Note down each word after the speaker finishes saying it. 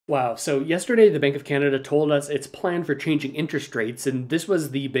Wow, so yesterday the Bank of Canada told us its plan for changing interest rates, and this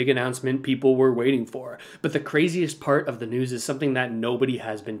was the big announcement people were waiting for. But the craziest part of the news is something that nobody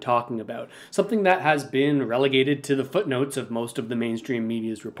has been talking about, something that has been relegated to the footnotes of most of the mainstream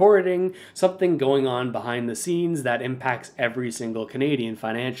media's reporting, something going on behind the scenes that impacts every single Canadian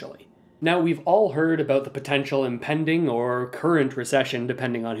financially. Now, we've all heard about the potential impending or current recession,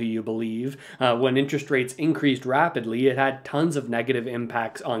 depending on who you believe. When interest rates increased rapidly, it had tons of negative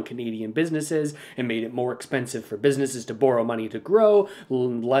impacts on Canadian businesses. It made it more expensive for businesses to borrow money to grow,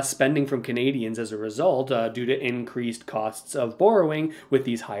 less spending from Canadians as a result, due to increased costs of borrowing with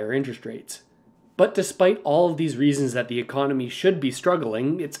these higher interest rates. But despite all of these reasons that the economy should be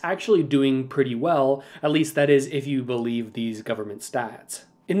struggling, it's actually doing pretty well, at least that is if you believe these government stats.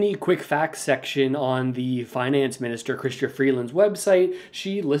 In the quick facts section on the finance minister Chrystia Freeland's website,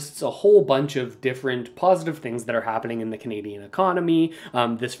 she lists a whole bunch of different positive things that are happening in the Canadian economy.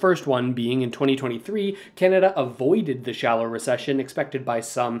 This first one being in 2023, Canada avoided the shallow recession expected by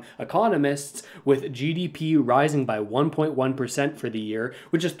some economists, with GDP rising by 1.1% for the year,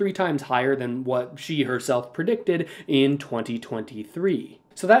 which is 3 times higher than what she herself predicted in 2023.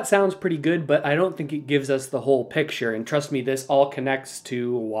 So that sounds pretty good, but I don't think it gives us the whole picture. And trust me, this all connects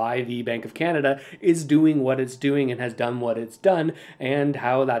to why the Bank of Canada is doing what it's doing and has done what it's done, and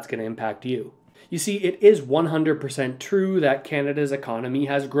how that's going to impact you. You see, it is 100% true that Canada's economy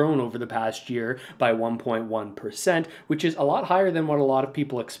has grown over the past year by 1.1%, which is a lot higher than what a lot of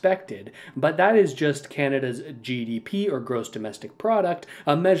people expected. But that is just Canada's GDP, or gross domestic product,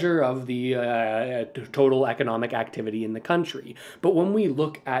 a measure of the total economic activity in the country. But when we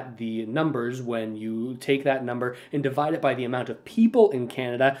look at the numbers, when you take that number and divide it by the amount of people in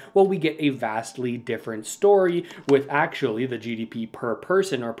Canada, well, we get a vastly different story, with actually the GDP per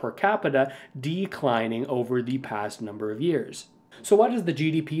person or per capita declining over the past number of years. So why does the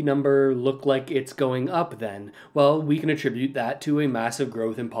GDP number look like it's going up then? Well, we can attribute that to a massive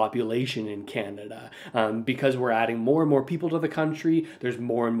growth in population in Canada. Because we're adding more and more people to the country, there's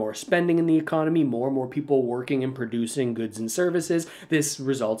more and more spending in the economy, more and more people working and producing goods and services. This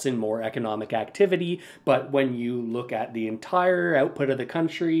results in more economic activity, but when you look at the entire output of the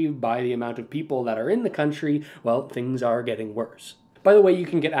country by the amount of people that are in the country, well, things are getting worse. By the way, you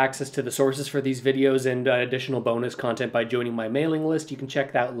can get access to the sources for these videos and additional bonus content by joining my mailing list. You can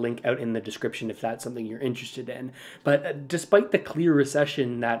check that link out in the description if that's something you're interested in. But despite the clear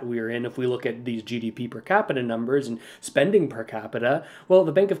recession that we're in, if we look at these GDP per capita numbers and spending per capita, well,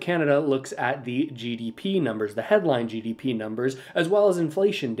 the Bank of Canada looks at the GDP numbers, the headline GDP numbers, as well as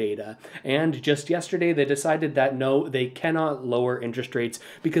inflation data. And just yesterday, they decided that no, they cannot lower interest rates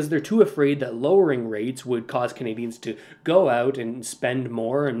because they're too afraid that lowering rates would cause Canadians to go out and spend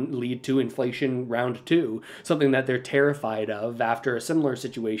more and lead to inflation round 2, something that they're terrified of after a similar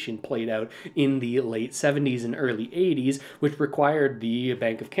situation played out in the late 70s and early 80s, which required the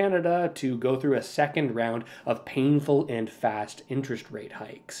Bank of Canada to go through a second round of painful and fast interest rate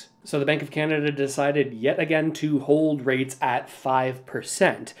hikes. So the Bank of Canada decided yet again to hold rates at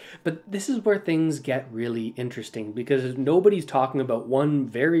 5%. But this is where things get really interesting, because nobody's talking about one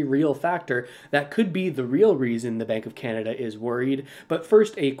very real factor that could be the real reason the Bank of Canada is worried. But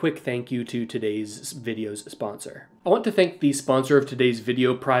first, a quick thank you to today's video's sponsor. I want to thank the sponsor of today's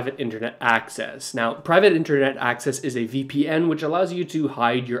video, Private Internet Access. Now, Private Internet Access is a VPN which allows you to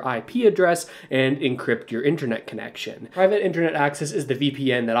hide your IP address and encrypt your internet connection. Private Internet Access is the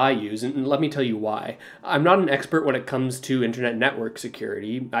VPN that I use, and let me tell you why. I'm not an expert when it comes to internet network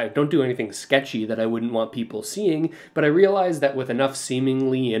security. I don't do anything sketchy that I wouldn't want people seeing, but I realize that with enough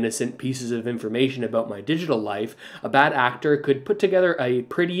seemingly innocent pieces of information about my digital life, a bad actor could put together a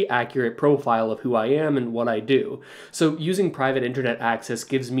pretty accurate profile of who I am and what I do. So using Private Internet Access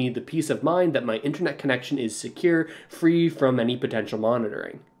gives me the peace of mind that my internet connection is secure, free from any potential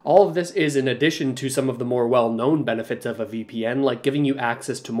monitoring. All of this is in addition to some of the more well-known benefits of a VPN, like giving you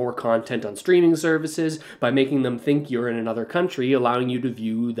access to more content on streaming services by making them think you're in another country, allowing you to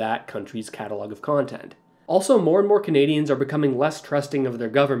view that country's catalog of content. Also, more and more Canadians are becoming less trusting of their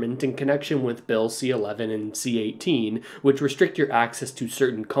government in connection with Bill C-11 and C-18, which restrict your access to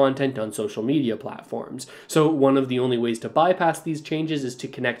certain content on social media platforms. So one of the only ways to bypass these changes is to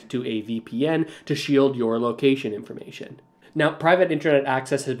connect to a VPN to shield your location information. Now, Private Internet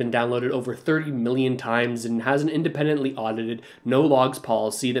Access has been downloaded over 30 million times and has an independently audited no-logs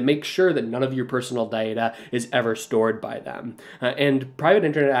policy that makes sure that none of your personal data is ever stored by them. And Private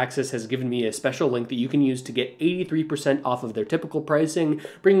Internet Access has given me a special link that you can use to get 83% off of their typical pricing,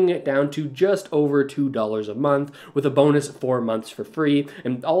 bringing it down to just over $2 a month, with a bonus 4 months for free,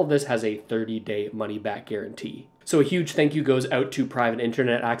 and all of this has a 30-day money-back guarantee. So a huge thank you goes out to Private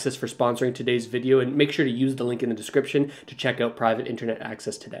Internet Access for sponsoring today's video, and make sure to use the link in the description to check out Private Internet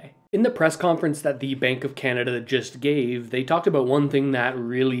Access today. In the press conference that the Bank of Canada just gave, they talked about one thing that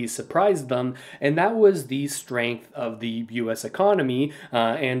really surprised them, and that was the strength of the US economy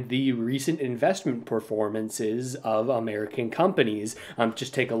and the recent investment performances of American companies.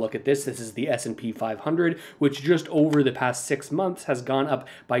 Just take a look at this. This is the S&P 500, which just over the past 6 months has gone up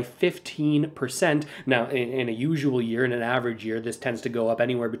by 15%. Now, in a usual year, in an average year, this tends to go up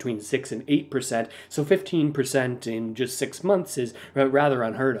anywhere between 6 and 8%, so 15% in just 6 months is rather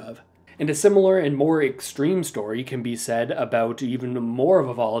unheard of. And a similar and more extreme story can be said about even more of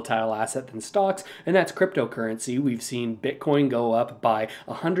a volatile asset than stocks, and that's cryptocurrency. We've seen Bitcoin go up by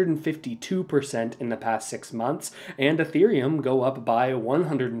 152% in the past 6 months, and Ethereum go up by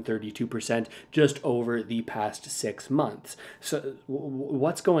 132% just over the past 6 months. So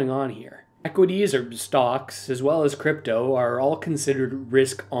what's going on here? Equities or stocks, as well as crypto, are all considered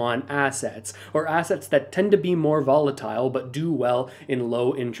risk-on assets, or assets that tend to be more volatile but do well in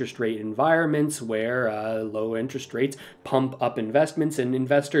low interest rate environments where low interest rates pump up investments and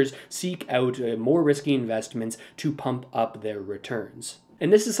investors seek out more risky investments to pump up their returns.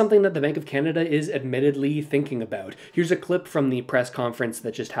 And this is something that the Bank of Canada is admittedly thinking about. Here's a clip from the press conference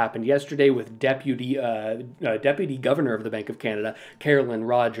that just happened yesterday with Deputy Governor of the Bank of Canada, Carolyn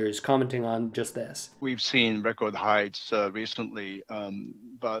Rogers, commenting on just this. We've seen record heights recently,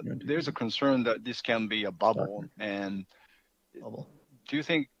 but there's a concern that this can be a bubble. And do you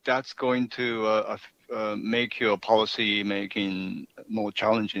think that's going to make your policy making more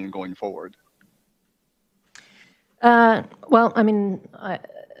challenging going forward? Well, I mean,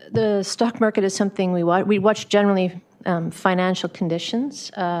 the stock market is something we watch. We watch generally financial conditions.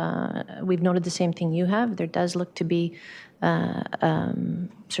 We've noted the same thing you have. There does look to be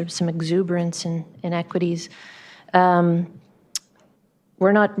sort of some exuberance in equities. We're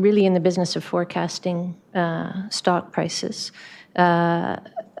not really in the business of forecasting stock prices.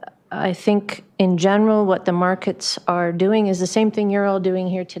 I think in general what the markets are doing is the same thing you're all doing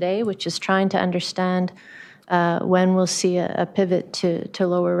here today, which is trying to understand when we'll see a pivot to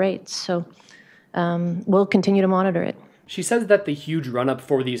lower rates. So we'll continue to monitor it. She says that the huge run-up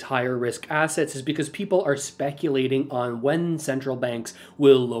for these higher risk assets is because people are speculating on when central banks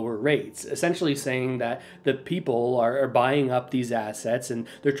will lower rates, essentially saying that the people are buying up these assets and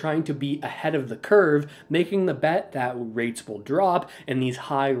they're trying to be ahead of the curve, making the bet that rates will drop and these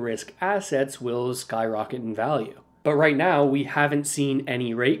high risk assets will skyrocket in value. But right now, we haven't seen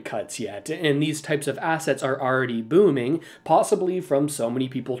any rate cuts yet, and these types of assets are already booming, possibly from so many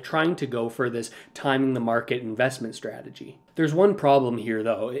people trying to go for this timing the market investment strategy. There's one problem here,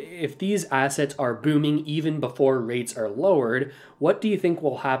 though. If these assets are booming even before rates are lowered, what do you think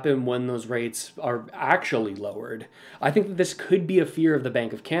will happen when those rates are actually lowered? I think that this could be a fear of the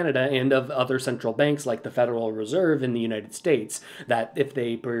Bank of Canada and of other central banks like the Federal Reserve in the United States, that if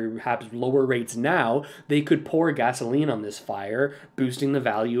they perhaps lower rates now, they could pour gasoline on this fire, boosting the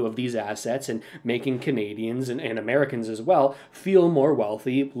value of these assets and making Canadians and Americans as well feel more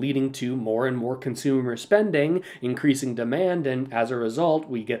wealthy, leading to more and more consumer spending, increasing demand, and as a result,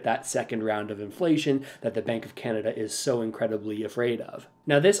 we get that second round of inflation that the Bank of Canada is so incredibly afraid of.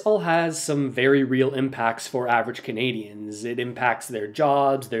 Now, this all has some very real impacts for average Canadians. It impacts their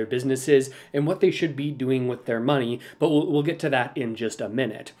jobs, their businesses, and what they should be doing with their money, but we'll get to that in just a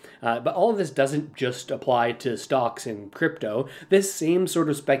minute. But all of this doesn't just apply to stocks and crypto. This same sort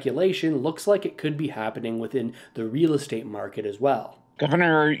of speculation looks like it could be happening within the real estate market as well.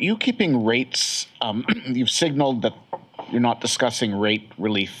 Governor, are you keeping rates? You've signaled that you're not discussing rate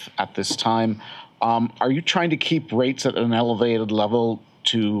relief at this time. Are you trying to keep rates at an elevated level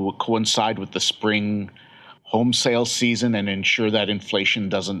to coincide with the spring home sales season and ensure that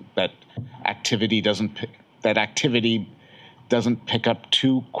activity doesn't pick up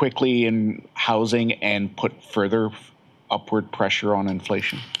too quickly in housing and put further upward pressure on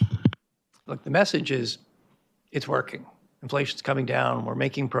inflation? Look, the message is it's working. Inflation's coming down. We're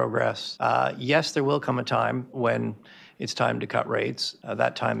making progress. Yes, there will come a time when it's time to cut rates.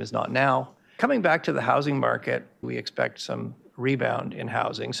 That time is not now. Coming back to the housing market, we expect some rebound in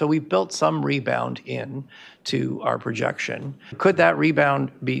housing. So we've built some rebound into our projection. Could that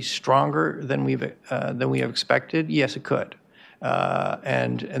rebound be stronger than we have expected? Yes, it could.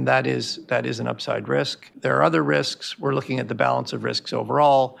 And that is an upside risk. There are other risks. We're looking at the balance of risks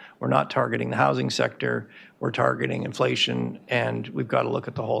overall. We're not targeting the housing sector. We're targeting inflation, and we've got to look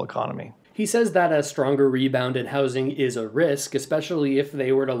at the whole economy. He says that a stronger rebound in housing is a risk, especially if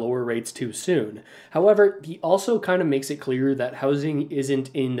they were to lower rates too soon. However, he also kind of makes it clear that housing isn't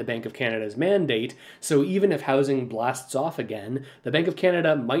in the Bank of Canada's mandate, so even if housing blasts off again, the Bank of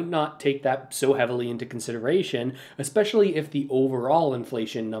Canada might not take that so heavily into consideration, especially if the overall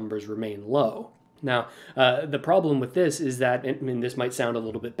inflation numbers remain low. Now, the problem with this is that, I mean, this might sound a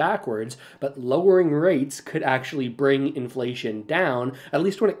little bit backwards, but lowering rates could actually bring inflation down, at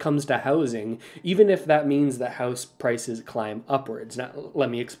least when it comes to housing, even if that means that house prices climb upwards. Now, let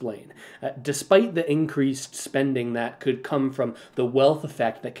me explain. Despite the increased spending that could come from the wealth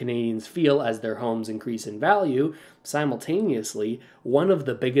effect that Canadians feel as their homes increase in value, simultaneously, one of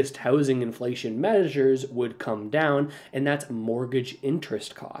the biggest housing inflation measures would come down, and that's mortgage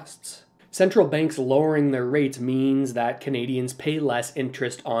interest costs. Central banks lowering their rates means that Canadians pay less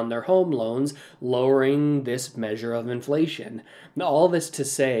interest on their home loans, lowering this measure of inflation. Now, all this to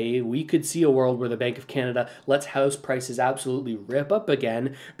say, we could see a world where the Bank of Canada lets house prices absolutely rip up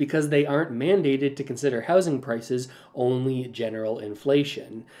again because they aren't mandated to consider housing prices, only general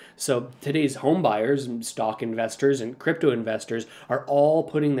inflation. So today's home buyers, stock investors, and crypto investors are all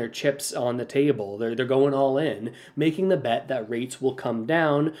putting their chips on the table. They're going all in, making the bet that rates will come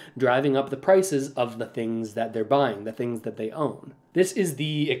down, driving up the prices of the things that they're buying, the things that they own. This is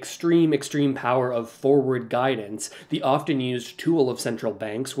the extreme power of forward guidance, the often used tool of central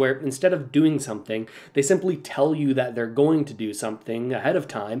banks, where instead of doing something, they simply tell you that they're going to do something ahead of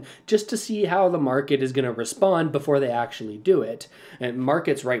time just to see how the market is going to respond before they actually do it. And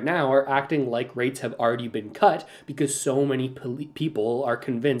markets right now are acting like rates have already been cut because so many people are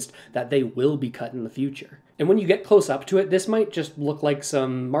convinced that they will be cut in the future. And when you get close up to it, this might just look like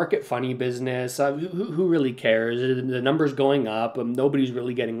some market funny business. Who really cares? The number's going up. Nobody's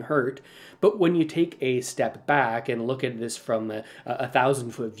really getting hurt. But when you take a step back and look at this from a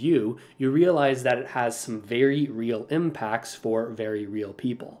 1,000-foot view, you realize that it has some very real impacts for very real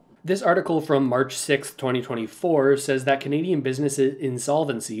people. This article from March 6, 2024 says that Canadian business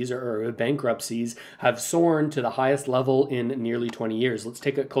insolvencies or bankruptcies have soared to the highest level in nearly 20 years. Let's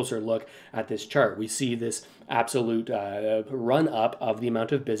take a closer look at this chart. We see this absolute run up of the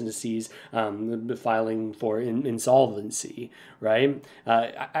amount of businesses filing for insolvency, right?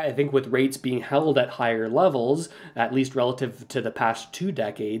 I think with rates being held at higher levels, at least relative to the past 2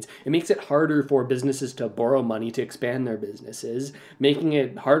 decades, it makes it harder for businesses to borrow money to expand their businesses, making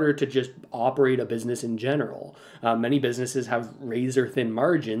it harder to just operate a business in general. Many businesses have razor-thin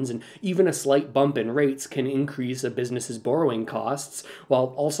margins, and even a slight bump in rates can increase a business's borrowing costs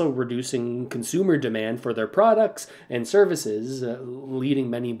while also reducing consumer demand for their products and services, leading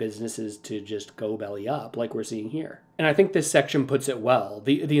many businesses to just go belly up like we're seeing here. And I think this section puts it well.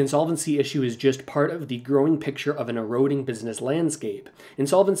 The insolvency issue is just part of the growing picture of an eroding business landscape.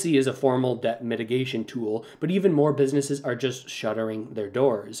 Insolvency is a formal debt mitigation tool, but even more businesses are just shuttering their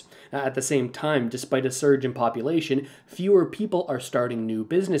doors. At the same time, despite a surge in population, fewer people are starting new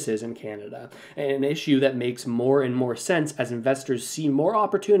businesses in Canada, an issue that makes more and more sense as investors see more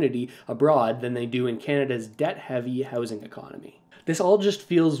opportunity abroad than they do in Canada's debt-heavy housing economy. This all just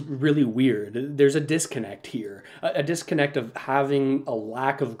feels really weird. There's a disconnect here, a disconnect of having a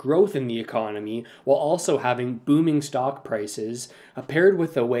lack of growth in the economy while also having booming stock prices, paired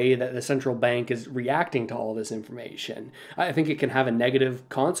with the way that the central bank is reacting to all this information. I think it can have a negative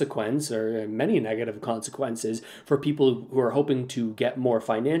consequence, or many negative consequences, for people who are hoping to get more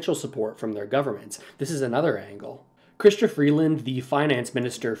financial support from their governments. This is another angle. Chrystia Freeland, the finance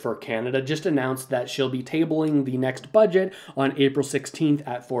minister for Canada, just announced that she'll be tabling the next budget on April 16th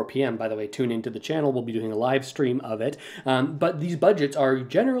at 4 p.m. By the way, tune into the channel. We'll be doing a live stream of it. But these budgets are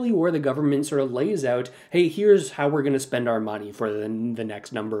generally where the government sort of lays out, hey, here's how we're going to spend our money for the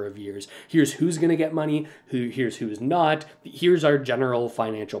next number of years. Here's who's going to get money, here's who's not. Here's our general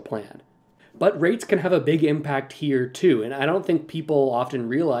financial plan. But rates can have a big impact here too, and I don't think people often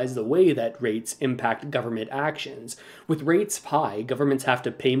realize the way that rates impact government actions. With rates high, governments have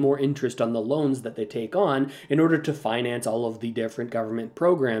to pay more interest on the loans that they take on in order to finance all of the different government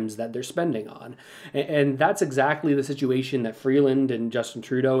programs that they're spending on. And that's exactly the situation that Freeland and Justin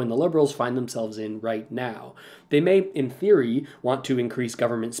Trudeau and the Liberals find themselves in right now. They may, in theory, want to increase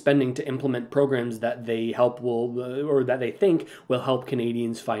government spending to implement programs that they think will help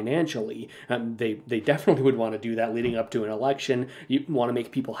Canadians financially. They definitely would want to do that leading up to an election. You want to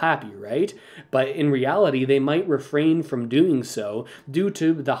make people happy, right? But in reality, they might refrain from doing so due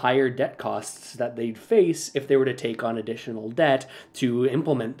to the higher debt costs that they'd face if they were to take on additional debt to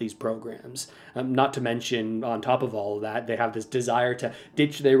implement these programs. Not to mention, on top of all of that, they have this desire to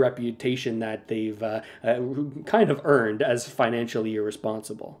ditch their reputation that they've kind of earned as financially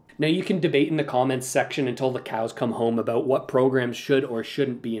irresponsible. Now, you can debate in the comments section until the cows come home about what programs should or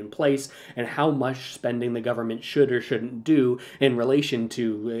shouldn't be in place and how much spending the government should or shouldn't do in relation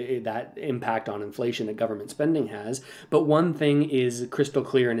to that impact on inflation that government spending has. But one thing is crystal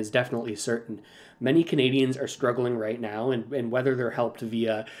clear and is definitely certain. Many Canadians are struggling right now, and whether they're helped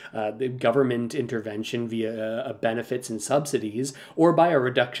via the government intervention, via benefits and subsidies, or by a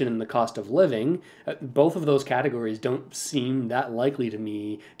reduction in the cost of living, both of those categories don't seem that likely to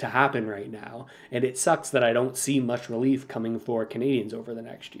me to happen right now. And it sucks that I don't see much relief coming for Canadians over the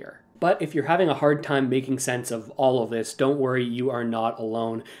next year. But if you're having a hard time making sense of all of this, don't worry, you are not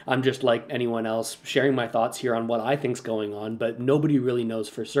alone. I'm just like anyone else, sharing my thoughts here on what I think's going on, but nobody really knows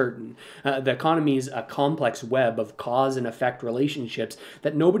for certain. The economy is a complex web of cause and effect relationships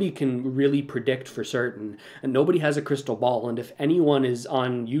that nobody can really predict for certain. And nobody has a crystal ball, and if anyone is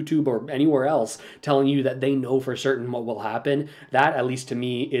on YouTube or anywhere else telling you that they know for certain what will happen, that, at least to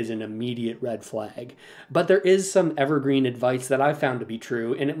me, is an immediate red flag. But there is some evergreen advice that I've found to be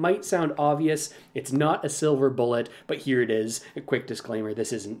true, and it might sound obvious. It's not a silver bullet, but here it is. A quick disclaimer,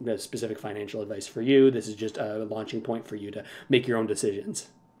 this isn't a specific financial advice for you. This is just a launching point for you to make your own decisions.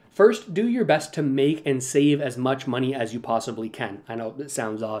 First, do your best to make and save as much money as you possibly can. I know it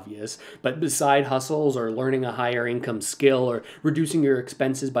sounds obvious, but side hustles or learning a higher income skill or reducing your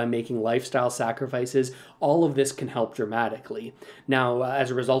expenses by making lifestyle sacrifices, all of this can help dramatically. Now, as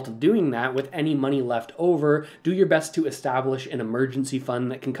a result of doing that, with any money left over, do your best to establish an emergency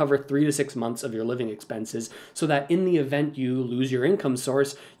fund that can cover 3 to 6 months of your living expenses so that in the event you lose your income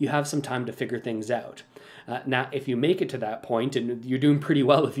source, you have some time to figure things out. Now, if you make it to that point, and you're doing pretty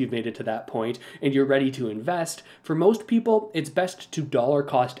well if you've made it to that point, and you're ready to invest, for most people, it's best to dollar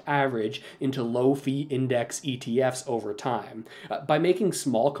cost average into low-fee index ETFs over time. By making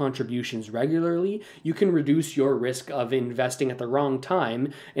small contributions regularly, you can reduce your risk of investing at the wrong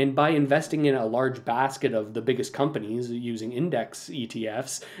time, and by investing in a large basket of the biggest companies using index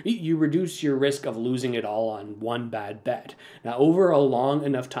ETFs, you reduce your risk of losing it all on one bad bet. Now, over a long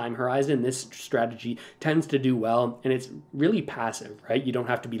enough time horizon, this strategy tends to do well, and it's really passive, right? You don't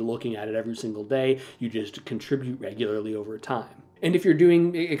have to be looking at it every single day. You just contribute regularly over time. And if you're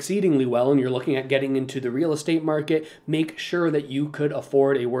doing exceedingly well and you're looking at getting into the real estate market, make sure that you could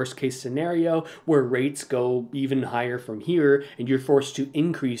afford a worst case scenario where rates go even higher from here and you're forced to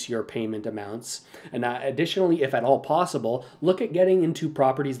increase your payment amounts. And additionally, if at all possible, look at getting into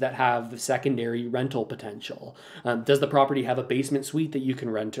properties that have secondary rental potential. Does the property have a basement suite that you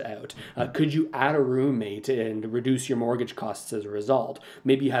can rent out? Could you add a roommate and reduce your mortgage costs as a result?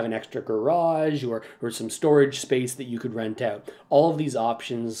 Maybe you have an extra garage or some storage space that you could rent out. All of these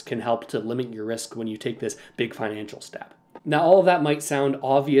options can help to limit your risk when you take this big financial step. Now, all of that might sound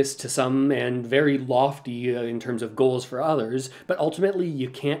obvious to some and very lofty in terms of goals for others, but ultimately you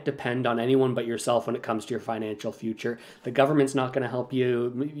can't depend on anyone but yourself when it comes to your financial future. The government's not going to help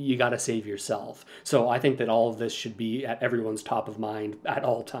you. You got to save yourself. So I think that all of this should be at everyone's top of mind at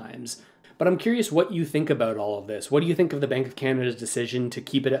all times. But I'm curious what you think about all of this. What do you think of the Bank of Canada's decision to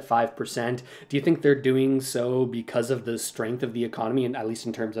keep it at 5%? Do you think they're doing so because of the strength of the economy, and at least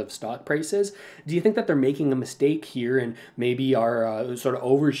in terms of stock prices? Do you think that they're making a mistake here and maybe are sort of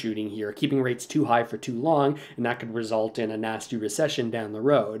overshooting here, keeping rates too high for too long, and that could result in a nasty recession down the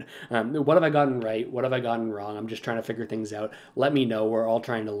road? What have I gotten right? What have I gotten wrong? I'm just trying to figure things out. Let me know. We're all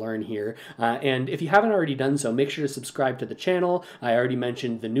trying to learn here. And if you haven't already done so, make sure to subscribe to the channel. I already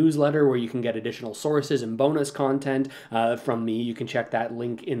mentioned the newsletter where you can get additional sources and bonus content from me. You can check that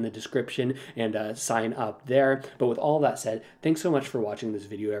link in the description and sign up there. But with all that said, thanks so much for watching this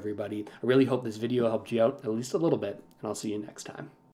video, everybody. I really hope this video helped you out at least a little bit, and I'll see you next time.